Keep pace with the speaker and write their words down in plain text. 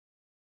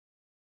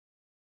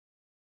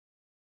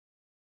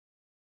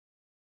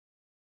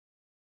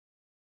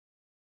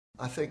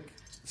I think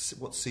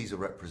what Caesar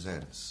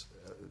represents,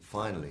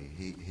 finally,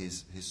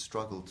 his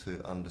struggle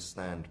to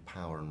understand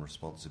power and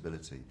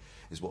responsibility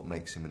is what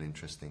makes him an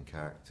interesting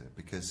character,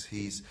 because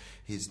he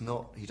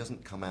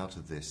doesn't come out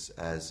of this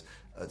as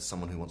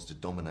someone who wants to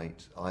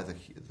dominate either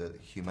the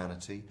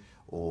humanity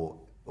or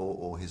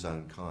his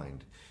own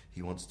kind.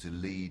 He wants to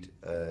lead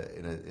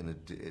in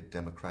a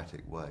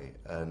democratic way,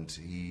 and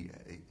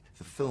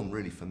the film,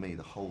 really, for me,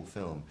 the whole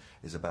film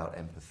is about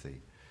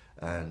empathy.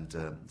 And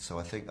so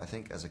I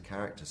think as a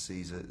character,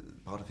 Caesar,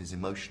 part of his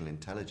emotional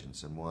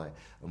intelligence and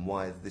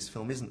why this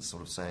film isn't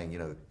sort of saying, you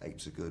know,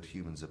 apes are good,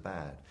 humans are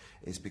bad,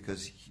 is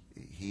because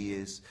he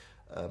is,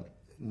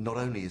 not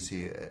only is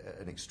he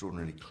an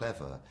extraordinarily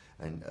clever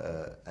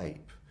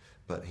ape,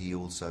 but he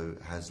also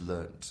has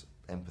learnt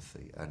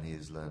empathy, and he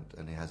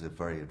has a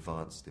very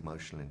advanced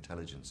emotional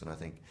intelligence. And I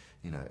think,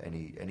 you know,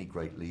 any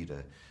great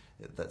leader,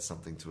 that's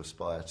something to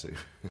aspire to.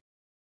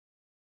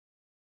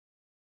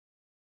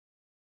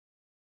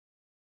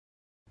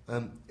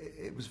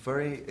 It was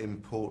very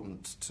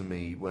important to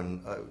me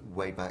when,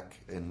 way back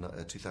in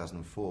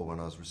 2004, when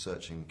I was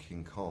researching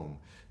King Kong,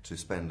 to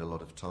spend a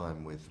lot of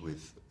time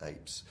with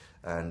apes.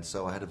 And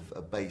so I had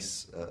a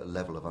base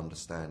level of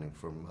understanding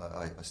from,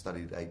 I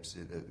studied apes,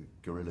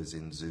 gorillas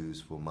in zoos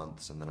for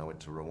months, and then I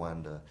went to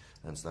Rwanda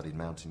and studied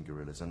mountain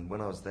gorillas. And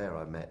when I was there,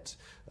 I met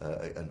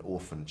an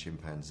orphan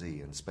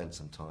chimpanzee and spent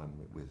some time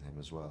with him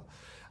as well.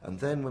 And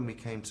then when we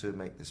came to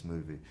make this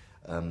movie,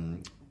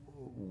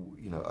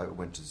 you know, I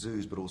went to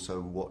zoos, but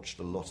also watched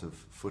a lot of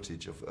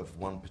footage of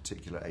one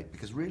particular ape,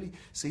 because really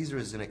Caesar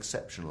is an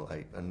exceptional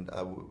ape,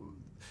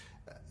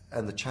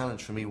 and the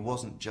challenge for me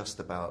wasn't just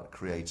about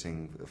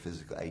creating a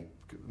physical ape,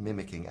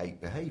 mimicking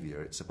ape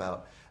behaviour. It's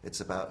about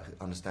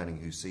understanding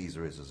who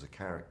Caesar is as a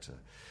character,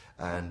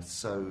 and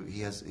so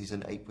he's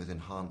an ape with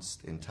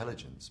enhanced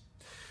intelligence.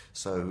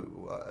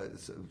 So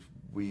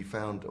we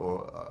found,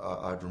 or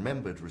I'd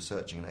remembered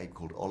researching an ape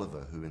called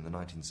Oliver, who in the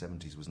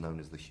 1970s was known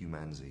as the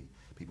humanzee.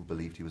 People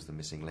believed he was the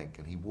missing link,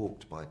 and he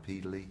walked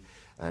bipedally,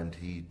 and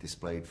he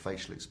displayed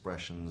facial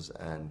expressions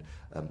and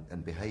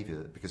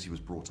behaviour, because he was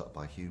brought up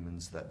by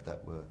humans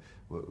that were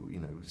you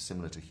know,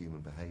 similar to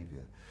human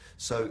behaviour.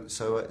 So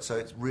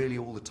it's really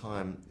all the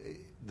time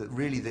that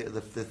really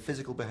the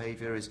physical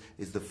behaviour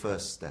is the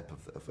first step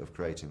of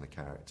creating the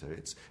character.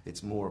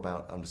 It's more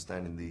about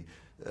understanding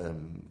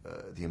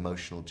the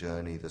emotional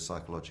journey, the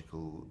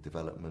psychological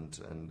development,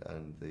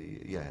 and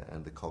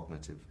the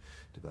cognitive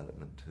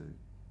development too.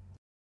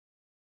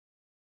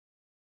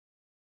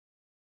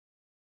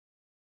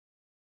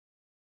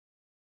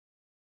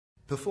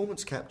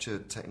 Performance capture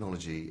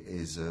technology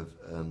is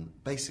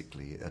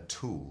basically a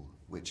tool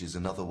which is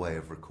another way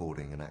of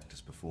recording an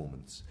actor's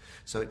performance.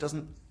 So it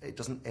doesn't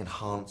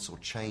enhance or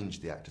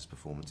change the actor's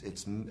performance.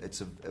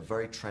 It's a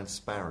very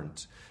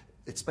transparent.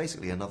 It's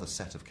basically another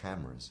set of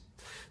cameras.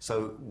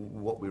 So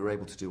what we were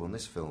able to do on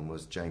this film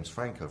was, James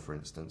Franco, for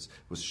instance,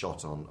 was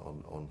shot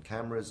on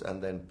cameras,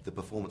 and then the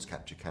performance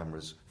capture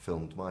cameras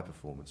filmed my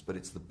performance. But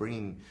it's the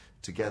bringing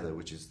together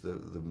which is the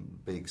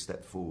big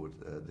step forward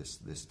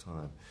this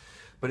time.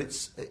 But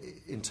it's,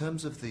 in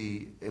terms of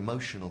the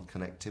emotional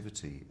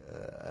connectivity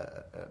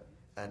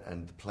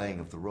and the playing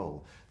of the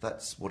role,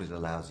 that's what it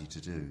allows you to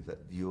do, that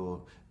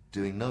you're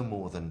doing no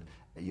more than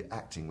you're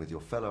acting with your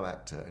fellow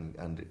actor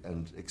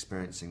and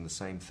experiencing the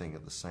same thing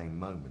at the same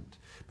moment.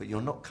 But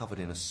you're not covered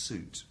in a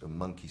suit, a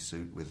monkey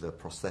suit with a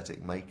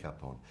prosthetic makeup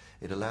on.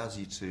 It allows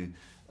you to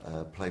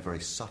play very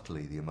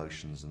subtly the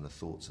emotions and the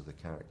thoughts of the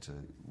character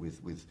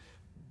with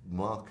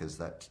markers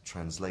that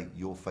translate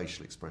your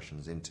facial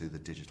expressions into the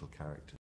digital character.